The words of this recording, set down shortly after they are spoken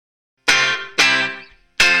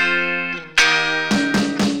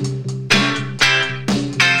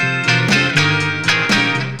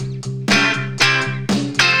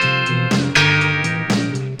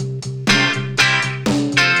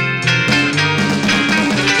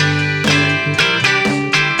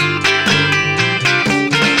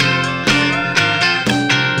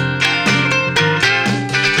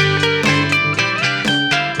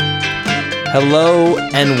Hello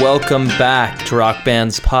and welcome back to Rock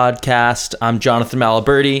Band's podcast. I'm Jonathan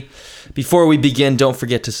Malaberti. Before we begin, don't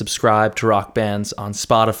forget to subscribe to Rock Bands on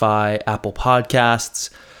Spotify, Apple Podcasts.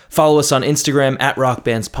 Follow us on Instagram at Rock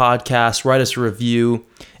Bands Podcast. Write us a review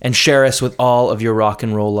and share us with all of your rock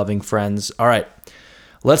and roll loving friends. All right,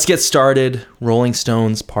 let's get started. Rolling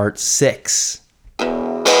Stones Part 6.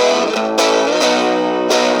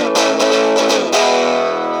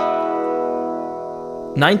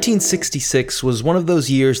 1966 was one of those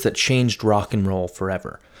years that changed rock and roll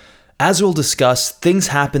forever. As we'll discuss, things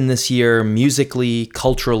happened this year musically,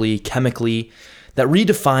 culturally, chemically, that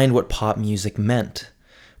redefined what pop music meant.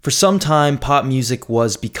 For some time, pop music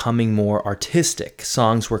was becoming more artistic.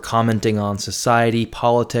 Songs were commenting on society,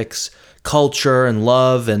 politics, culture, and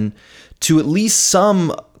love, and to at least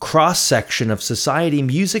some cross-section of society,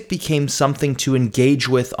 music became something to engage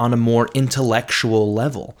with on a more intellectual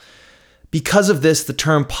level. Because of this, the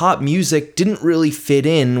term pop music didn't really fit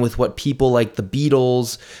in with what people like the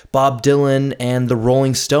Beatles, Bob Dylan, and the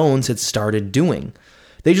Rolling Stones had started doing.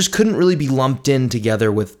 They just couldn't really be lumped in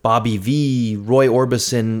together with Bobby Vee, Roy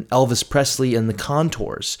Orbison, Elvis Presley, and the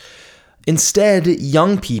Contours. Instead,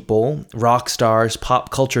 young people, rock stars,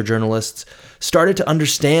 pop culture journalists, started to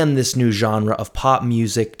understand this new genre of pop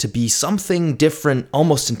music to be something different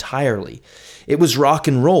almost entirely. It was rock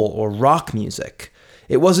and roll, or rock music.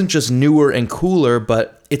 It wasn't just newer and cooler,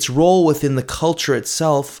 but its role within the culture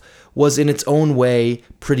itself was in its own way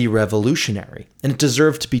pretty revolutionary, and it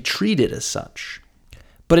deserved to be treated as such.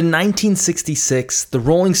 But in 1966, the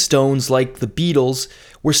Rolling Stones, like the Beatles,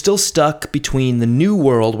 were still stuck between the new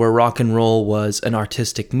world where rock and roll was an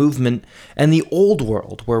artistic movement and the old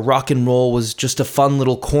world where rock and roll was just a fun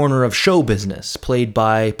little corner of show business played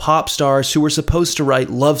by pop stars who were supposed to write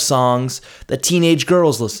love songs that teenage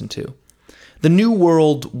girls listened to. The new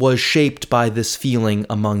world was shaped by this feeling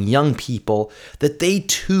among young people that they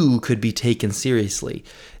too could be taken seriously.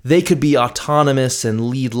 They could be autonomous and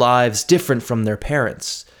lead lives different from their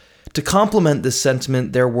parents. To complement this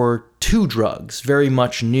sentiment, there were two drugs, very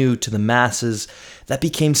much new to the masses, that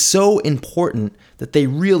became so important that they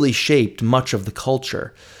really shaped much of the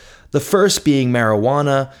culture. The first being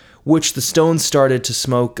marijuana, which the Stones started to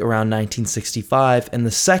smoke around 1965, and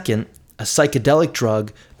the second, a psychedelic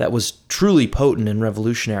drug that was truly potent and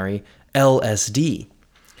revolutionary, LSD.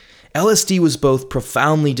 LSD was both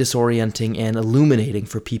profoundly disorienting and illuminating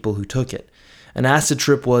for people who took it. An acid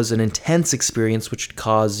trip was an intense experience which could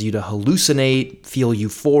cause you to hallucinate, feel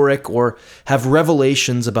euphoric, or have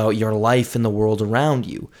revelations about your life and the world around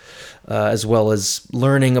you, as well as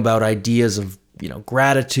learning about ideas of,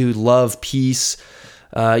 gratitude, love, peace,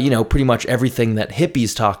 pretty much everything that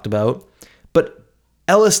hippies talked about. But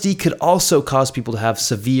LSD could also cause people to have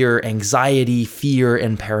severe anxiety, fear,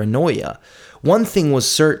 and paranoia. One thing was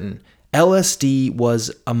certain, LSD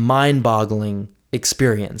was a mind-boggling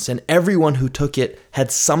experience, and everyone who took it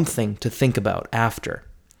had something to think about after.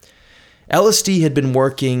 LSD had been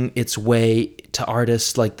working its way to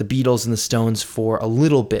artists like the Beatles and the Stones for a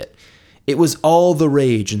little bit. It was all the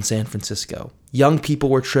rage in San Francisco. Young people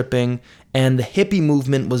were tripping, and the hippie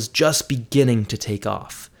movement was just beginning to take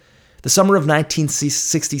off. The summer of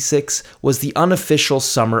 1966 was the unofficial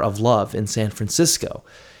summer of love in San Francisco.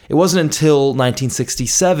 It wasn't until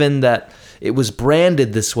 1967 that it was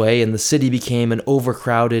branded this way and the city became an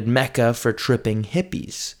overcrowded mecca for tripping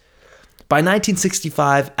hippies. By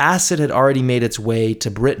 1965, acid had already made its way to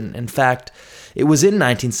Britain. In fact, it was in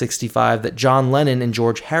 1965 that John Lennon and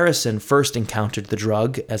George Harrison first encountered the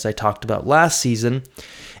drug, as I talked about last season.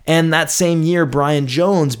 And that same year, Brian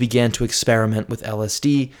Jones began to experiment with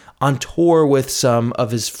LSD on tour with some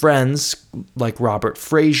of his friends, like Robert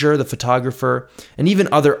Fraser, the photographer, and even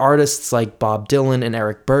other artists like Bob Dylan and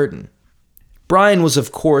Eric Burdon. Brian was,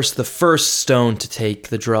 of course, the first Stone to take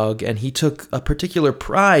the drug, and he took a particular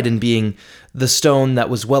pride in being the Stone that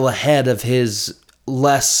was well ahead of his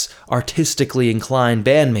less artistically inclined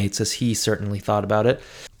bandmates, as he certainly thought about it.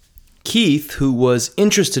 Keith, who was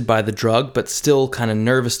interested by the drug but still kind of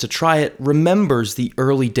nervous to try it, remembers the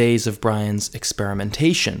early days of Brian's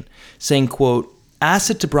experimentation, saying, quote,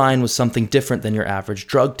 "Acid to Brian was something different than your average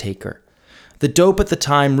drug taker. The dope at the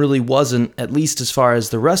time really wasn't, at least as far as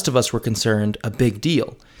the rest of us were concerned, a big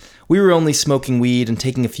deal. We were only smoking weed and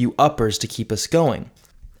taking a few uppers to keep us going.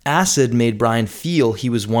 Acid made Brian feel he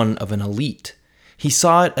was one of an elite. He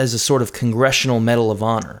saw it as a sort of Congressional Medal of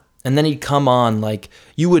Honor. And then he'd come on like,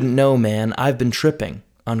 'You wouldn't know, man, I've been tripping,'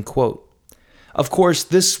 unquote." Of course,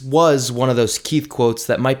 this was one of those Keith quotes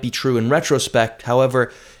that might be true in retrospect.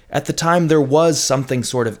 However, at the time there was something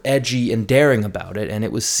sort of edgy and daring about it, and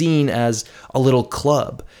it was seen as a little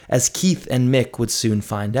club, as Keith and Mick would soon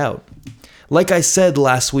find out. Like I said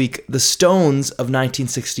last week, the Stones of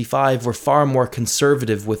 1965 were far more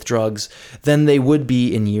conservative with drugs than they would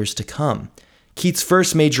be in years to come. Keith's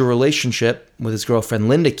first major relationship, with his girlfriend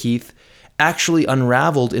Linda Keith, actually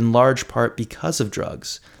unraveled in large part because of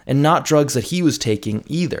drugs, and not drugs that he was taking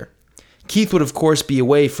either. Keith would of course be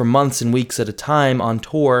away for months and weeks at a time on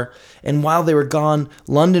tour, and while they were gone,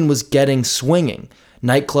 London was getting swinging.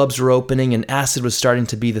 Nightclubs were opening, and acid was starting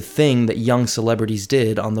to be the thing that young celebrities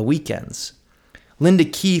did on the weekends. Linda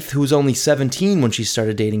Keith, who was only 17 when she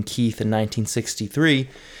started dating Keith in 1963,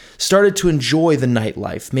 started to enjoy the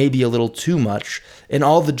nightlife, maybe a little too much, and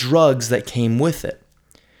all the drugs that came with it.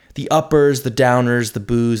 The uppers, the downers, the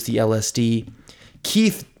booze, the LSD.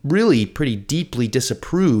 Keith really pretty deeply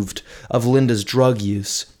disapproved of Linda's drug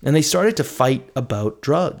use, and they started to fight about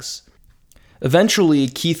drugs. Eventually,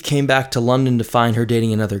 Keith came back to London to find her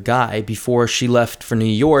dating another guy before she left for New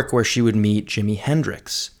York, where she would meet Jimi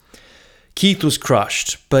Hendrix. Keith was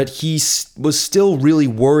crushed, but he was still really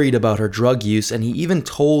worried about her drug use, and he even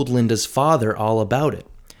told Linda's father all about it.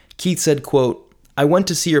 Keith said, quote, "I went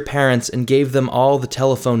to see her parents and gave them all the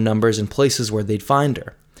telephone numbers and places where they'd find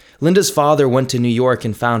her. Linda's father went to New York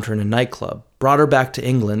and found her in a nightclub, brought her back to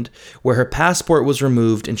England, where her passport was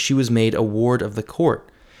removed and she was made a ward of the court.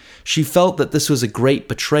 She felt that this was a great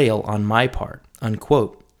betrayal on my part,"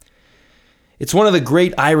 unquote. It's one of the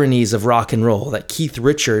great ironies of rock and roll that Keith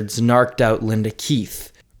Richards narked out Linda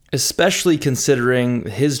Keith, especially considering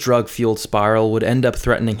his drug-fueled spiral would end up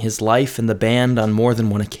threatening his life and the band on more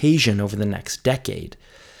than one occasion over the next decade.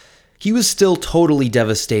 He was still totally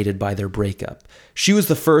devastated by their breakup. She was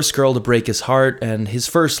the first girl to break his heart and his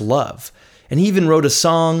first love. And he even wrote a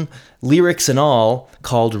song, lyrics and all,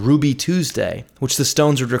 called Ruby Tuesday, which the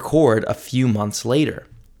Stones would record a few months later.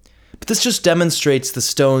 But this just demonstrates the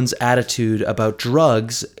Stones' attitude about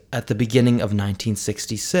drugs at the beginning of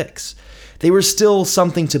 1966. They were still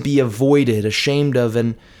something to be avoided, ashamed of,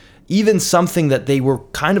 and even something that they were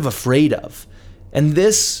kind of afraid of. And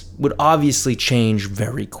this would obviously change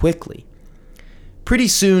very quickly. Pretty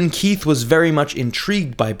soon, Keith was very much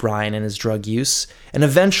intrigued by Brian and his drug use, and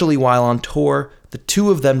eventually, while on tour, the two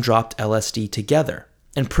of them dropped LSD together.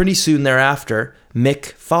 And pretty soon thereafter,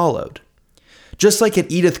 Mick followed. Just like at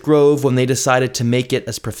Edith Grove when they decided to make it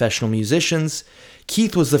as professional musicians,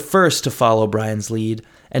 Keith was the first to follow Brian's lead,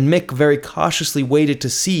 and Mick very cautiously waited to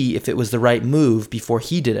see if it was the right move before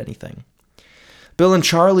he did anything. Bill and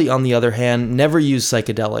Charlie, on the other hand, never used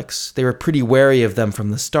psychedelics. They were pretty wary of them from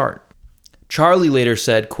the start. Charlie later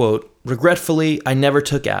said, quote, "Regretfully, I never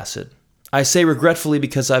took acid. I say regretfully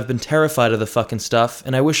because I've been terrified of the fucking stuff,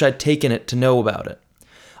 and I wish I'd taken it to know about it.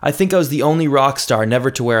 I think I was the only rock star never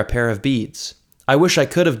to wear a pair of beads. I wish I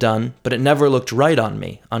could have done, but it never looked right on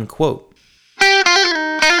me," unquote.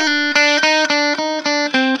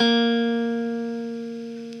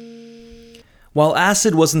 While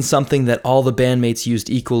acid wasn't something that all the bandmates used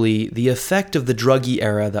equally, the effect of the druggy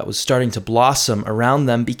era that was starting to blossom around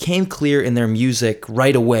them became clear in their music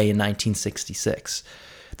right away in 1966.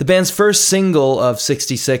 The band's first single of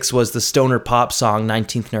 '66 was the stoner pop song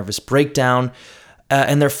 19th Nervous Breakdown,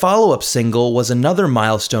 and their follow-up single was another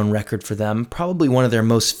milestone record for them, probably one of their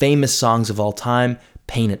most famous songs of all time,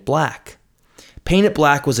 Paint It Black. Paint It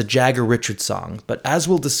Black was a Jagger Richards song, but as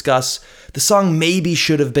we'll discuss, the song maybe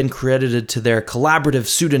should have been credited to their collaborative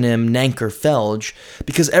pseudonym Nanker Felge,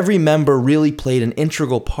 because every member really played an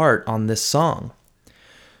integral part on this song.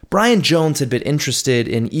 Brian Jones had been interested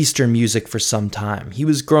in Eastern music for some time. He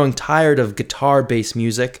was growing tired of guitar-based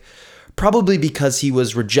music, probably because he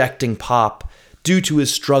was rejecting pop due to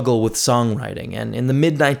his struggle with songwriting. And in the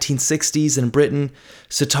mid-1960s in Britain,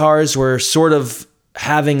 sitars were sort of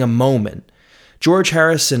having a moment. George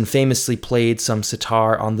Harrison famously played some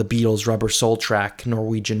sitar on the Beatles' Rubber Soul track,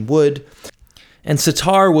 Norwegian Wood. And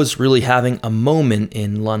sitar was really having a moment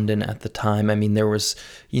in London at the time. I mean, there was,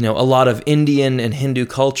 a lot of Indian and Hindu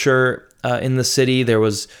culture in the city. There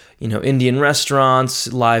was, Indian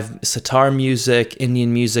restaurants, live sitar music,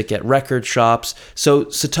 Indian music at record shops. So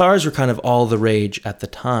sitars were kind of all the rage at the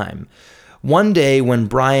time. One day when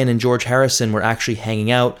Brian and George Harrison were actually hanging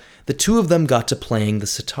out, the two of them got to playing the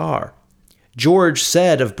sitar. George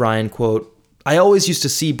said of Brian, quote, "I always used to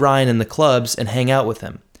see Brian in the clubs and hang out with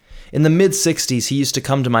him. In the mid-60s, he used to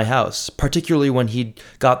come to my house, particularly when he'd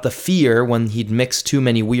got the fear when he'd mixed too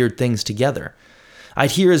many weird things together.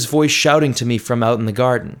 I'd hear his voice shouting to me from out in the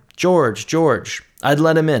garden, 'George, George.' I'd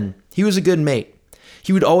let him in. He was a good mate.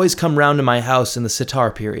 He would always come round to my house in the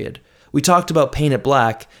sitar period. We talked about Paint It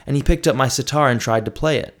Black, and he picked up my sitar and tried to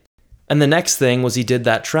play it. And the next thing was he did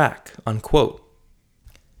that track," unquote.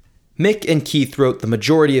 Mick and Keith wrote the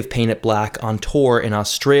majority of Paint It Black on tour in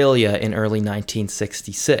Australia in early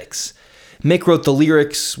 1966. Mick wrote the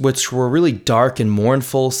lyrics, which were really dark and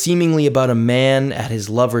mournful, seemingly about a man at his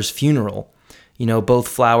lover's funeral. You know, both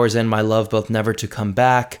flowers and my love, both never to come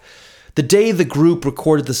back. The day the group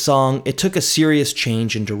recorded the song, it took a serious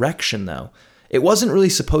change in direction, though. It wasn't really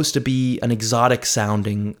supposed to be an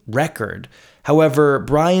exotic-sounding record. However,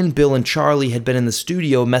 Brian, Bill, and Charlie had been in the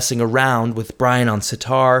studio messing around with Brian on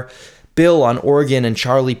sitar, Bill on organ, and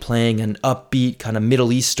Charlie playing an upbeat, kind of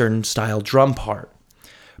Middle Eastern-style drum part.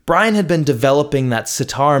 Brian had been developing that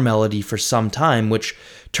sitar melody for some time, which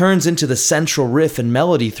turns into the central riff and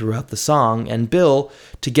melody throughout the song, and Bill,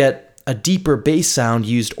 to get a deeper bass sound,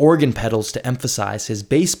 used organ pedals to emphasize his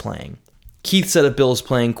bass playing. Keith said of Bill's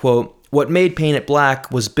playing, quote, "What made Paint It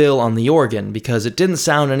Black was Bill on the organ, because it didn't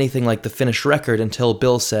sound anything like the finished record until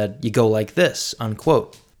Bill said, 'You go like this,'"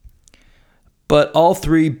 unquote. But all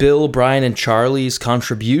three, Bill, Brian, and Charlie's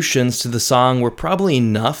contributions to the song were probably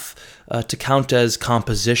enough to count as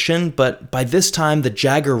composition, but by this time the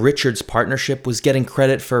Jagger-Richards partnership was getting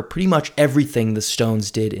credit for pretty much everything the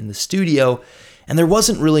Stones did in the studio, and there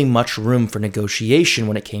wasn't really much room for negotiation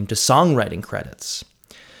when it came to songwriting credits.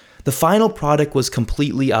 The final product was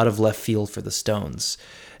completely out of left field for the Stones,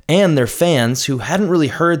 and their fans, who hadn't really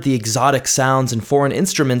heard the exotic sounds and foreign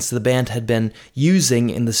instruments the band had been using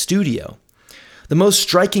in the studio. The most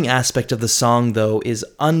striking aspect of the song, though, is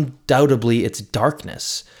undoubtedly its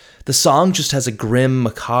darkness. The song just has a grim,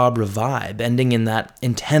 macabre vibe, ending in that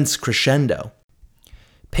intense crescendo.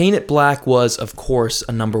 Paint It Black was, of course,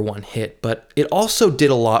 a number one hit, but it also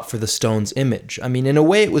did a lot for the Stones' image. I mean, in a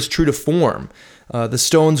way, it was true to form. The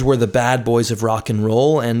Stones were the bad boys of rock and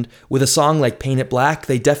roll, and with a song like Paint It Black,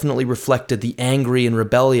 they definitely reflected the angry and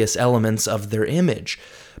rebellious elements of their image.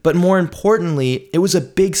 But more importantly, it was a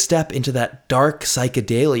big step into that dark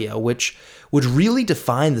psychedelia, which would really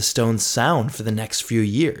define the Stones' sound for the next few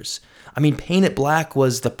years. I mean, Paint It Black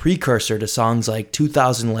was the precursor to songs like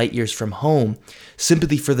 2,000 Light Years from Home,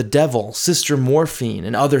 Sympathy for the Devil, Sister Morphine,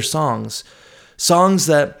 and other songs. Songs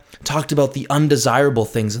that talked about the undesirable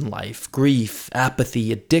things in life, grief,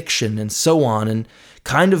 apathy, addiction, and so on, and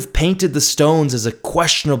kind of painted the Stones as a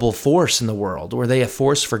questionable force in the world. Were they a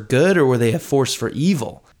force for good, or were they a force for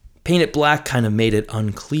evil? Paint It Black kind of made it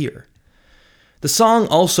unclear. The song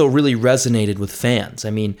also really resonated with fans. I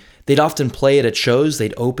mean, they'd often play it at shows,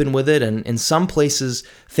 they'd open with it, and in some places,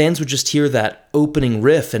 fans would just hear that opening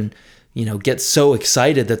riff and, get so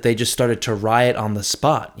excited that they just started to riot on the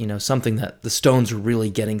spot, something that the Stones were really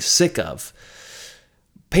getting sick of.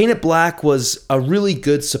 Paint It Black was a really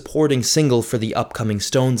good supporting single for the upcoming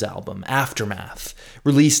Stones album, Aftermath,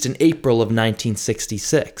 released in April of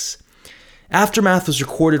 1966. Aftermath was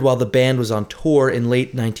recorded while the band was on tour in late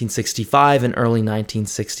 1965 and early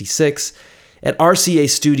 1966 at RCA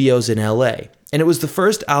Studios in LA, and it was the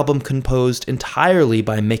first album composed entirely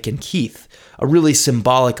by Mick and Keith, a really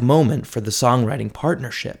symbolic moment for the songwriting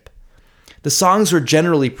partnership. The songs were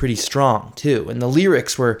generally pretty strong, too, and the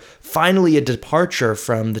lyrics were finally a departure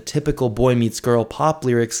from the typical boy meets girl pop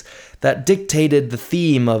lyrics that dictated the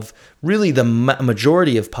theme of really the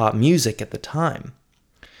majority of pop music at the time.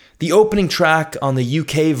 The opening track on the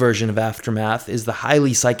UK version of Aftermath is the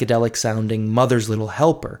highly psychedelic-sounding Mother's Little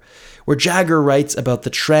Helper, where Jagger writes about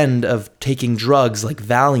the trend of taking drugs like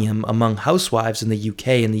Valium among housewives in the UK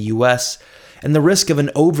and the US, and the risk of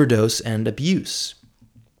an overdose and abuse.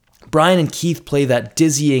 Brian and Keith play that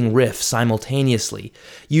dizzying riff simultaneously,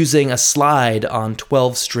 using a slide on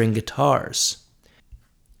 12-string guitars.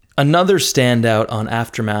 Another standout on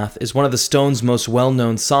Aftermath is one of the Stones' most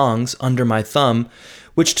well-known songs, Under My Thumb,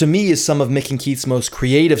 which to me is some of Mick and Keith's most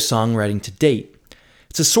creative songwriting to date.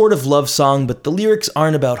 It's a sort of love song, but the lyrics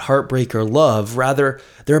aren't about heartbreak or love. Rather,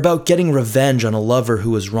 they're about getting revenge on a lover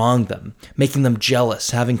who has wronged them, making them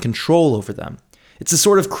jealous, having control over them. It's a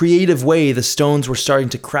sort of creative way the Stones were starting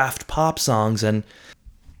to craft pop songs, and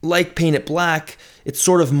like Paint It Black, it's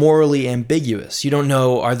sort of morally ambiguous. You don't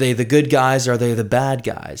know, are they the good guys, or are they the bad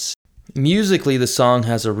guys? Musically, the song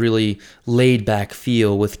has a really laid-back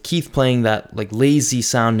feel, with Keith playing that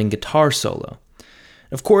lazy-sounding guitar solo.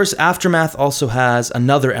 Of course, Aftermath also has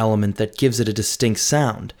another element that gives it a distinct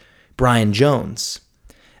sound: Brian Jones.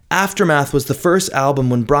 Aftermath was the first album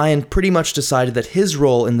when Brian pretty much decided that his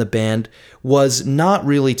role in the band was not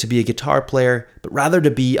really to be a guitar player, but rather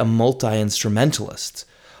to be a multi-instrumentalist.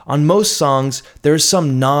 On most songs, there is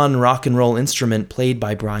some non-rock and roll instrument played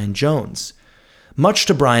by Brian Jones. Much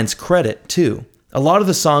to Brian's credit, too. A lot of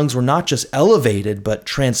the songs were not just elevated, but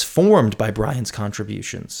transformed by Brian's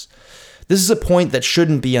contributions. This is a point that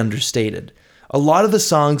shouldn't be understated. a lot of the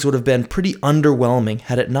songs would have been pretty underwhelming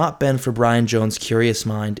had it not been for Brian Jones' curious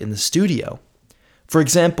mind in the studio. For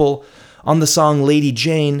example, on the song Lady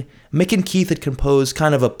Jane, Mick and Keith had composed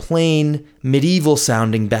kind of a plain,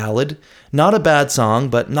 medieval-sounding ballad. Not a bad song,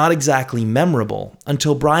 but not exactly memorable,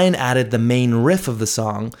 until Brian added the main riff of the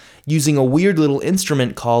song using a weird little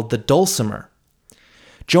instrument called the dulcimer.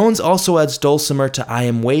 Jones also adds dulcimer to I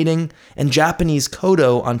Am Waiting and Japanese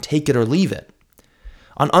koto on Take It or Leave It.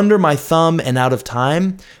 On Under My Thumb and Out of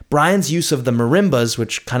Time, Brian's use of the marimbas,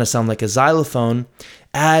 which kind of sound like a xylophone,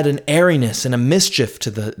 add an airiness and a mischief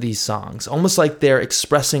to these songs, almost like they're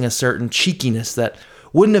expressing a certain cheekiness that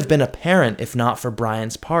wouldn't have been apparent if not for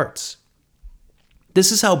Brian's parts.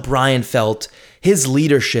 This is how Brian felt his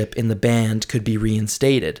leadership in the band could be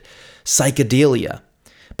reinstated: psychedelia.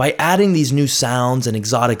 By adding these new sounds and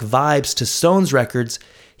exotic vibes to Stones records,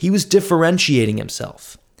 he was differentiating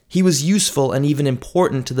himself. He was useful and even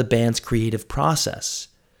important to the band's creative process.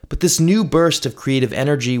 But this new burst of creative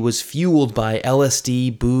energy was fueled by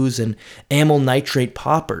LSD, booze, and amyl nitrate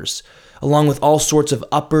poppers, along with all sorts of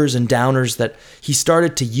uppers and downers that he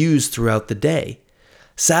started to use throughout the day.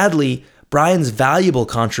 Sadly, Brian's valuable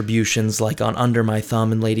contributions, like on Under My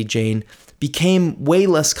Thumb and Lady Jane, became way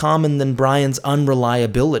less common than Brian's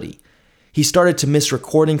unreliability. He started to miss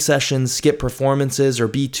recording sessions, skip performances, or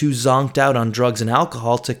be too zonked out on drugs and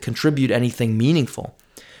alcohol to contribute anything meaningful.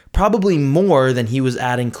 Probably more than he was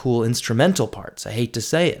adding cool instrumental parts, I hate to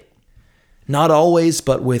say it. Not always,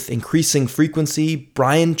 but with increasing frequency,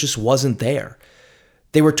 Brian just wasn't there.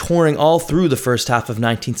 They were touring all through the first half of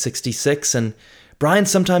 1966, and Brian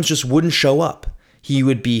sometimes just wouldn't show up. He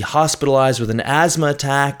would be hospitalized with an asthma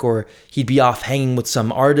attack, or he'd be off hanging with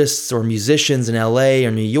some artists or musicians in LA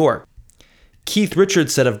or New York. Keith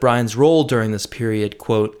Richards said of Brian's role during this period,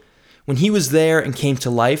 quote, "When he was there and came to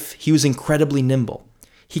life, he was incredibly nimble.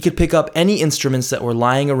 He could pick up any instruments that were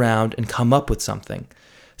lying around and come up with something.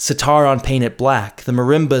 Sitar on Paint It Black, the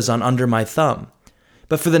marimbas on Under My Thumb.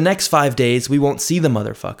 But for the next 5 days, we won't see the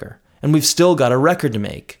motherfucker. And we've still got a record to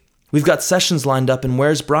make. We've got sessions lined up, and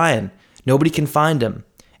where's Brian? Nobody can find him.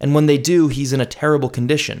 And when they do, he's in a terrible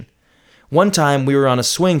condition. One time, we were on a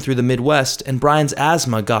swing through the Midwest, and Brian's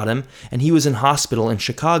asthma got him, and he was in hospital in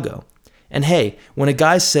Chicago. And hey, when a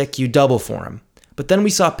guy's sick, you double for him. But then we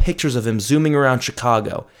saw pictures of him zooming around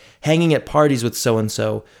Chicago, hanging at parties with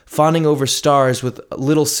so-and-so, fawning over stars with a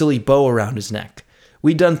little silly bow around his neck.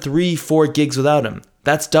 We'd done 3-4 gigs without him.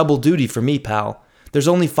 That's double duty for me, pal. There's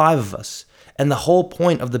only 5 of us. And the whole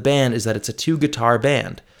point of the band is that it's a 2-guitar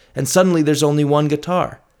band. And suddenly there's only 1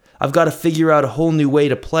 guitar. I've got to figure out a whole new way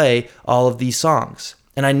to play all of these songs.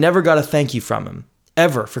 And I never got a thank you from him,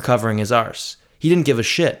 ever, for covering his arse. He didn't give a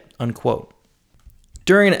shit," unquote.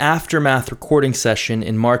 During an Aftermath recording session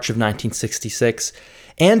in March of 1966,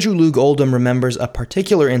 Andrew Loog Oldham remembers a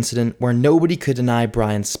particular incident where nobody could deny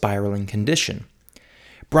Brian's spiraling condition.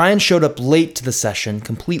 Brian showed up late to the session,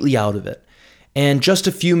 completely out of it, and just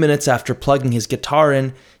a few minutes after plugging his guitar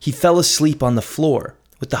in, he fell asleep on the floor,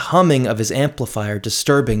 with the humming of his amplifier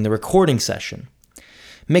disturbing the recording session.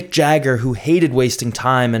 Mick Jagger, who hated wasting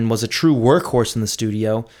time and was a true workhorse in the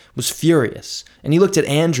studio, was furious, and he looked at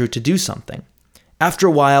Andrew to do something. After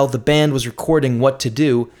a while, the band was recording What to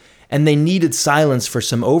Do, and they needed silence for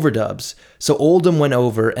some overdubs, so Oldham went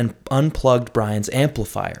over and unplugged Brian's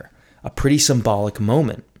amplifier, a pretty symbolic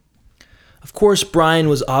moment. Of course, Brian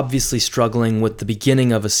was obviously struggling with the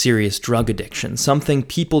beginning of a serious drug addiction, something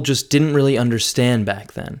people just didn't really understand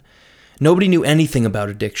back then. Nobody knew anything about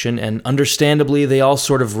addiction, and understandably, they all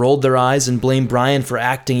sort of rolled their eyes and blamed Brian for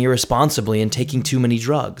acting irresponsibly and taking too many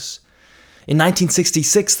drugs. In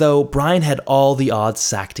 1966, though, Brian had all the odds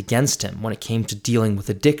stacked against him when it came to dealing with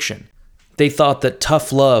addiction. They thought that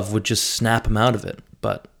tough love would just snap him out of it,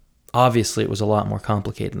 but obviously it was a lot more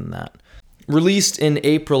complicated than that. Released in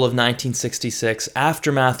April of 1966,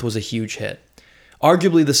 Aftermath was a huge hit.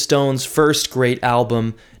 Arguably the Stones' first great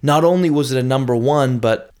album, not only was it a number 1,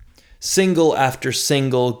 but single after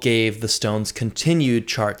single gave the Stones continued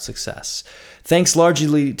chart success. Thanks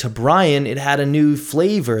largely to Brian, it had a new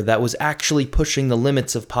flavor that was actually pushing the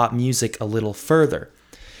limits of pop music a little further.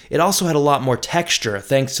 It also had a lot more texture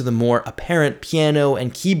thanks to the more apparent piano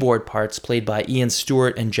and keyboard parts played by Ian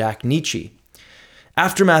Stewart and Jack Nitzsche.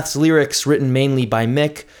 Aftermath's lyrics, written mainly by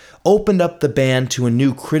Mick, opened up the band to a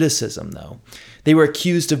new criticism, though. They were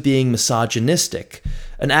accused of being misogynistic,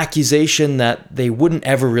 an accusation that they wouldn't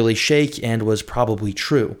ever really shake and was probably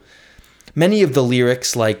true. Many of the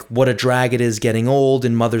lyrics, like "What a drag it is getting old"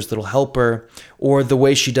 in Mother's Little Helper, or "The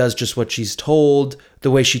way she does just what she's told,"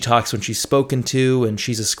 "The way she talks when she's spoken to," and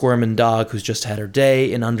 "She's a squirmin' dog who's just had her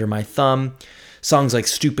day" in Under My Thumb, Songs like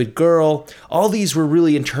Stupid Girl, all these were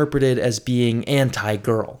really interpreted as being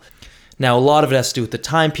anti-girl. Now, a lot of it has to do with the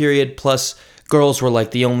time period, plus girls were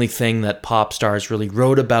like the only thing that pop stars really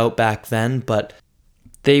wrote about back then, but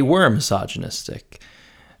they were misogynistic.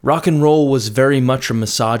 Rock and roll was very much a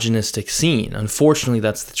misogynistic scene. Unfortunately,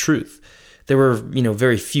 that's the truth. There were,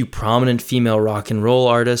 very few prominent female rock and roll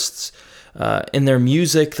artists. In their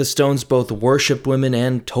music, the Stones both worshipped women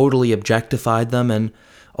and totally objectified them, and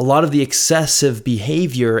a lot of the excessive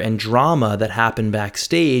behavior and drama that happened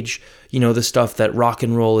backstage, the stuff that rock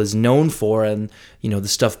and roll is known for and, the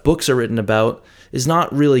stuff books are written about, is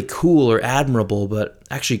not really cool or admirable, but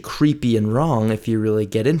actually creepy and wrong if you really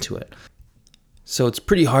get into it. So it's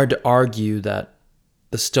pretty hard to argue that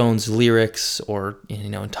the Stones' lyrics or,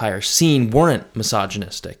 entire scene weren't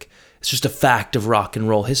misogynistic. It's just a fact of rock and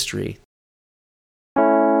roll history.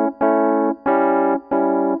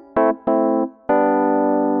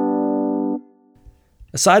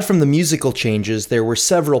 Aside from the musical changes, there were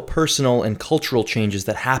several personal and cultural changes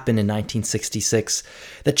that happened in 1966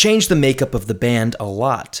 that changed the makeup of the band a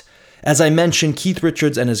lot. As I mentioned, Keith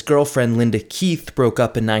Richards and his girlfriend Linda Keith broke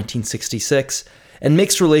up in 1966, and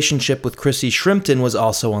Mick's relationship with Chrissy Shrimpton was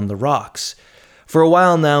also on the rocks. For a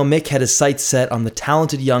while now, Mick had his sights set on the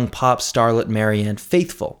talented young pop starlet Marianne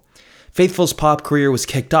Faithfull. Faithfull's pop career was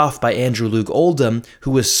kicked off by Andrew Loog Oldham,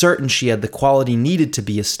 who was certain she had the quality needed to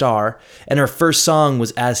be a star, and her first song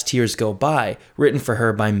was As Tears Go By, written for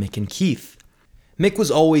her by Mick and Keith. Mick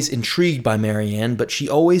was always intrigued by Marianne, but she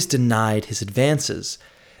always denied his advances.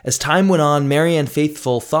 As time went on, Marianne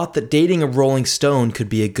Faithfull thought that dating a Rolling Stone could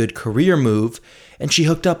be a good career move, and she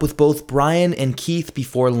hooked up with both Brian and Keith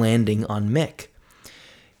before landing on Mick.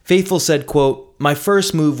 Faithfull said, quote, "My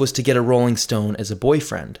first move was to get a Rolling Stone as a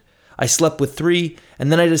boyfriend. I slept with 3,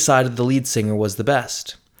 and then I decided the lead singer was the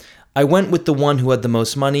best. I went with the one who had the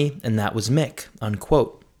most money, and that was Mick,"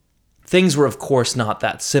 unquote. Things were of course not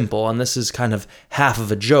that simple, and this is kind of half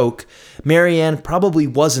of a joke. Marianne probably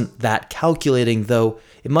wasn't that calculating, though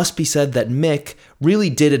it must be said that Mick really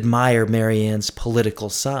did admire Marianne's political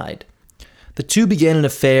side. The two began an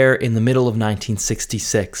affair in the middle of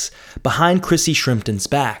 1966, behind Chrissy Shrimpton's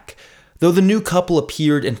back, though the new couple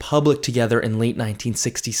appeared in public together in late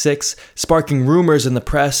 1966, sparking rumors in the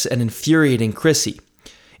press and infuriating Chrissy.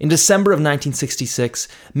 In December of 1966,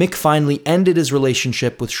 Mick finally ended his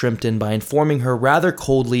relationship with Shrimpton by informing her rather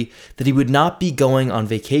coldly that he would not be going on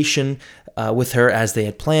vacation with her as they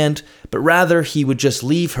had planned, but rather he would just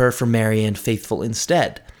leave her for Marianne Faithfull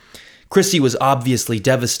instead. Chrissy was obviously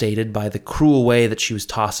devastated by the cruel way that she was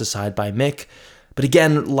tossed aside by Mick, but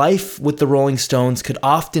again, life with the Rolling Stones could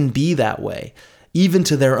often be that way, even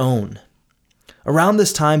to their own. Around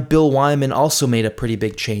this time, Bill Wyman also made a pretty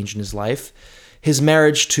big change in his life. His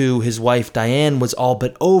marriage to his wife Diane was all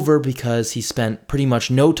but over because he spent pretty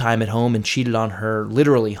much no time at home and cheated on her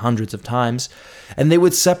literally hundreds of times, and they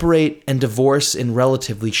would separate and divorce in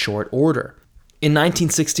relatively short order. In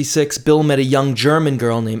 1966, Bill met a young German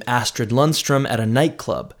girl named Astrid Lundstrom at a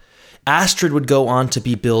nightclub. Astrid would go on to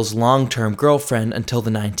be Bill's long-term girlfriend until the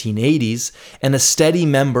 1980s and a steady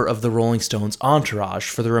member of the Rolling Stones' entourage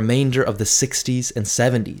for the remainder of the 60s and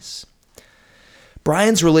 70s.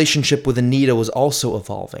 Brian's relationship with Anita was also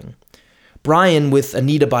evolving. Brian, with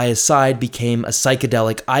Anita by his side, became a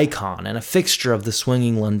psychedelic icon and a fixture of the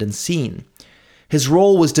swinging London scene. His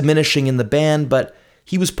role was diminishing in the band, but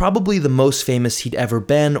he was probably the most famous he'd ever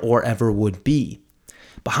been or ever would be.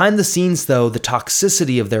 Behind the scenes, though, the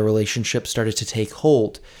toxicity of their relationship started to take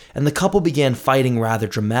hold, and the couple began fighting rather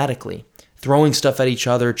dramatically, throwing stuff at each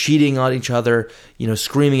other, cheating on each other,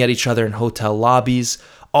 screaming at each other in hotel lobbies,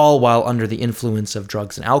 all while under the influence of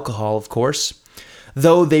drugs and alcohol, of course,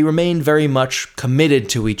 though they remained very much committed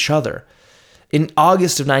to each other. In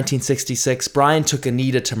August of 1966, Brian took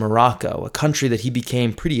Anita to Morocco, a country that he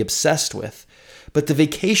became pretty obsessed with, but the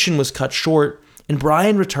vacation was cut short, and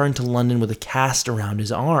Brian returned to London with a cast around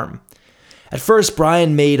his arm. At first,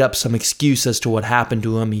 Brian made up some excuse as to what happened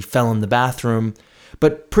to him. He fell in the bathroom.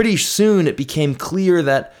 But pretty soon, it became clear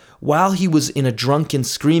that while he was in a drunken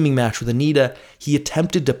screaming match with Anita, he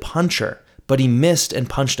attempted to punch her, but he missed and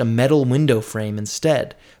punched a metal window frame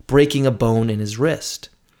instead, breaking a bone in his wrist.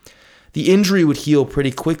 The injury would heal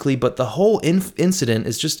pretty quickly, but the whole incident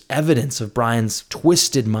is just evidence of Brian's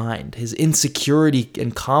twisted mind, his insecurity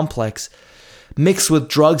and complex. Mixed with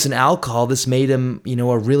drugs and alcohol, this made him,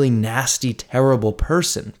 a really nasty, terrible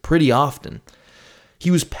person, pretty often. He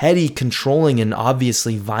was petty, controlling, and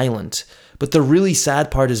obviously violent. But the really sad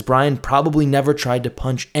part is Brian probably never tried to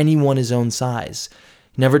punch anyone his own size.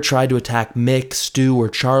 He never tried to attack Mick, Stu, or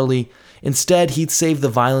Charlie. Instead, he'd save the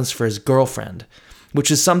violence for his girlfriend.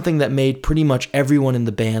 which is something that made pretty much everyone in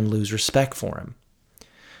the band lose respect for him.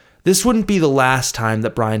 This wouldn't be the last time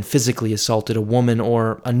that Brian physically assaulted a woman,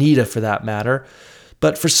 or Anita for that matter,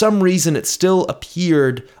 but for some reason it still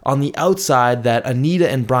appeared on the outside that Anita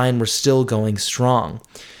and Brian were still going strong.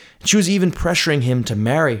 She was even pressuring him to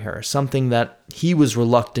marry her, something that he was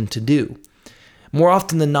reluctant to do. More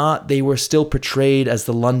often than not, they were still portrayed as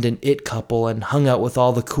the London it couple and hung out with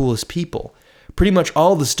all the coolest people. Pretty much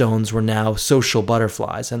all the Stones were now social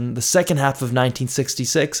butterflies, and the second half of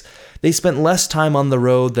 1966, they spent less time on the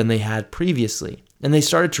road than they had previously, and they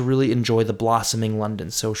started to really enjoy the blossoming London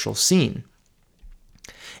social scene.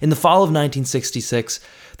 In the fall of 1966,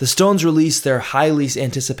 the Stones released their highly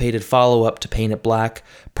anticipated follow-up to Paint It Black,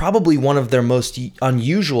 probably one of their most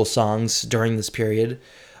unusual songs during this period,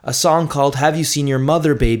 a song called Have You Seen Your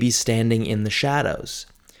Mother, Baby, Standing in the Shadows.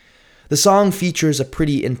 The song features a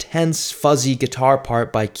pretty intense, fuzzy guitar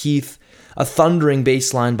part by Keith, a thundering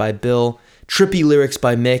bass line by Bill, trippy lyrics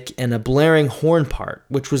by Mick, and a blaring horn part,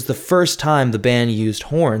 which was the first time the band used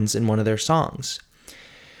horns in one of their songs.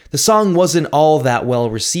 The song wasn't all that well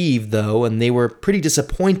received, though, and they were pretty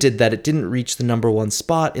disappointed that it didn't reach the #1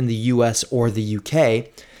 spot in the US or the UK,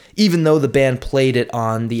 even though the band played it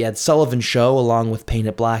on The Ed Sullivan Show along with Paint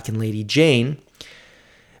It Black and Lady Jane.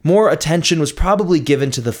 More attention was probably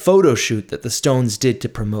given to the photo shoot that the Stones did to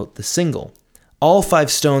promote the single. All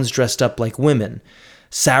 5 Stones dressed up like women.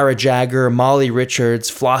 Sarah Jagger, Molly Richards,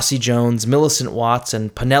 Flossie Jones, Millicent Watts,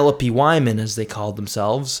 and Penelope Wyman, as they called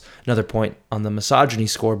themselves. Another point on the misogyny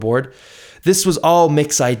scoreboard. This was all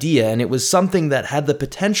Mick's idea, and it was something that had the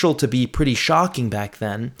potential to be pretty shocking back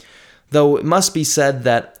then, though it must be said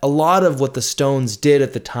that a lot of what the Stones did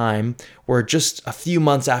at the time were just a few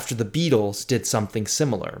months after the Beatles did something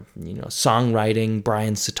similar. Songwriting,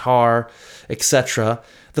 Brian Sitar, etc.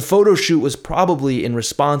 The photo shoot was probably in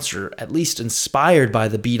response, or at least inspired by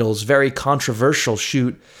the Beatles' very controversial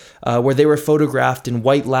shoot where they were photographed in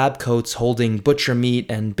white lab coats holding butcher meat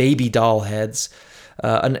and baby doll heads.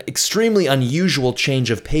 An extremely unusual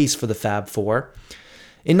change of pace for the Fab Four.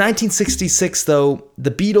 In 1966, though,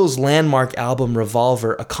 the Beatles' landmark album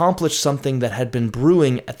Revolver accomplished something that had been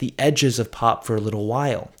brewing at the edges of pop for a little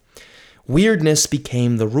while. Weirdness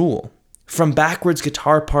became the rule. From backwards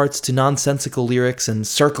guitar parts to nonsensical lyrics and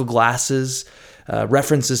circle glasses,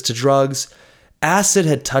 references to drugs, acid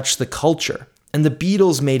had touched the culture, and the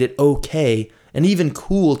Beatles made it okay and even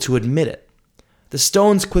cool to admit it. The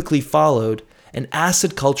Stones quickly followed, and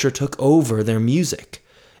acid culture took over their music.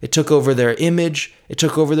 It took over their image, it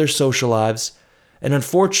took over their social lives, and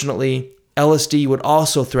unfortunately, LSD would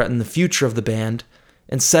also threaten the future of the band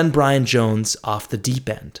and send Brian Jones off the deep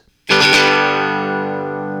end.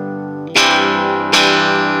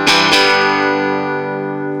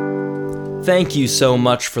 Thank you so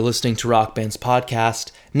much for listening to Rock Band's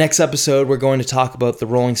podcast. Next episode, we're going to talk about the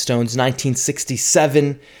Rolling Stones'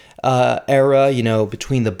 1967 era,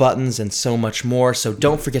 Between the Buttons and so much more. So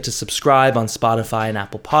don't forget to subscribe on Spotify and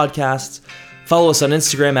Apple Podcasts. Follow us on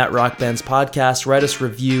Instagram at Rock Band's Podcast. Write us a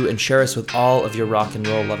review and share us with all of your rock and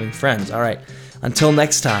roll loving friends. All right, until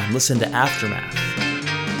next time, listen to Aftermath.